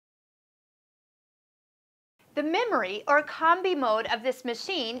The memory or combi mode of this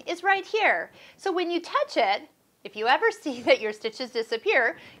machine is right here. So when you touch it, if you ever see that your stitches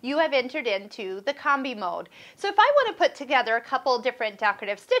disappear, you have entered into the combi mode. So if I want to put together a couple different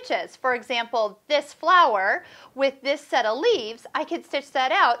decorative stitches, for example, this flower with this set of leaves, I could stitch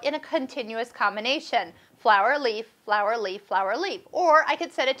that out in a continuous combination. Flower, leaf, flower, leaf, flower, leaf. Or I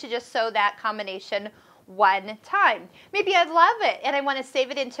could set it to just sew that combination one time. Maybe I love it and I want to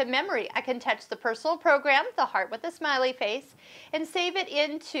save it into memory. I can touch the personal program, the heart with a smiley face, and save it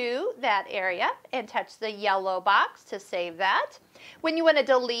into that area and touch the yellow box to save that. When you want to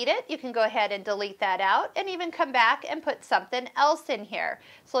delete it, you can go ahead and delete that out and even come back and put something else in here.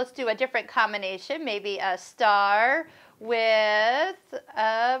 So let's do a different combination, maybe a star with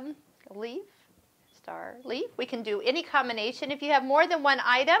a leaf. Star, leaf. We can do any combination. If you have more than one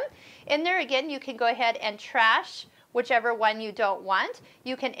item in there, again, you can go ahead and trash whichever one you don't want.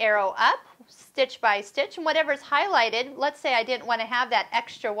 You can arrow up, stitch by stitch, and whatever's highlighted, let's say I didn't want to have that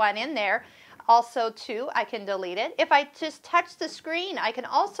extra one in there, also too, I can delete it. If I just touch the screen, I can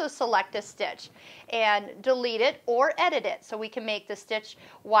also select a stitch and delete it or edit it. So we can make the stitch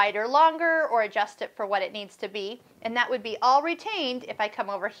wider, longer, or adjust it for what it needs to be. And that would be all retained if I come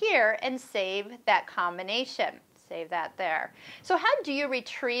over here and save that combination. Save that there. So how do you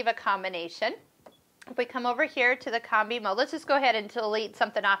retrieve a combination? If we come over here to the combi mode, let's just go ahead and delete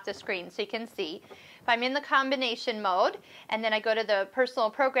something off the screen so you can see. If I'm in the combination mode and then I go to the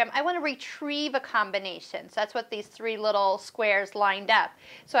personal program, I want to retrieve a combination. So that's what these three little squares lined up.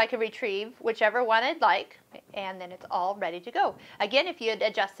 So I can retrieve whichever one I'd like, and then it's all ready to go. Again, if you had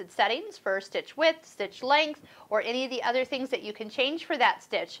adjusted settings for stitch width, stitch length, or any of the other things that you can change for that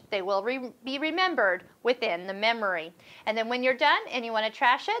stitch, they will be remembered within the memory. And then when you're done and you want to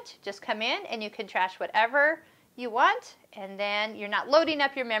trash it, just come in and you can trash whatever you want, and then you're not loading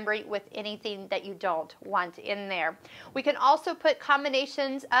up your memory with anything that you don't want in there. We can also put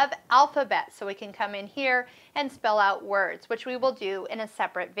combinations of alphabets, so we can come in here and spell out words, which we will do in a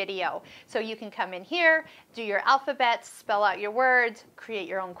separate video. So you can come in here, do your alphabets, spell out your words, create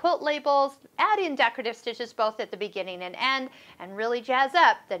your own quilt labels, add in decorative stitches both at the beginning and end, and really jazz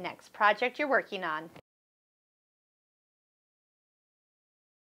up the next project you're working on.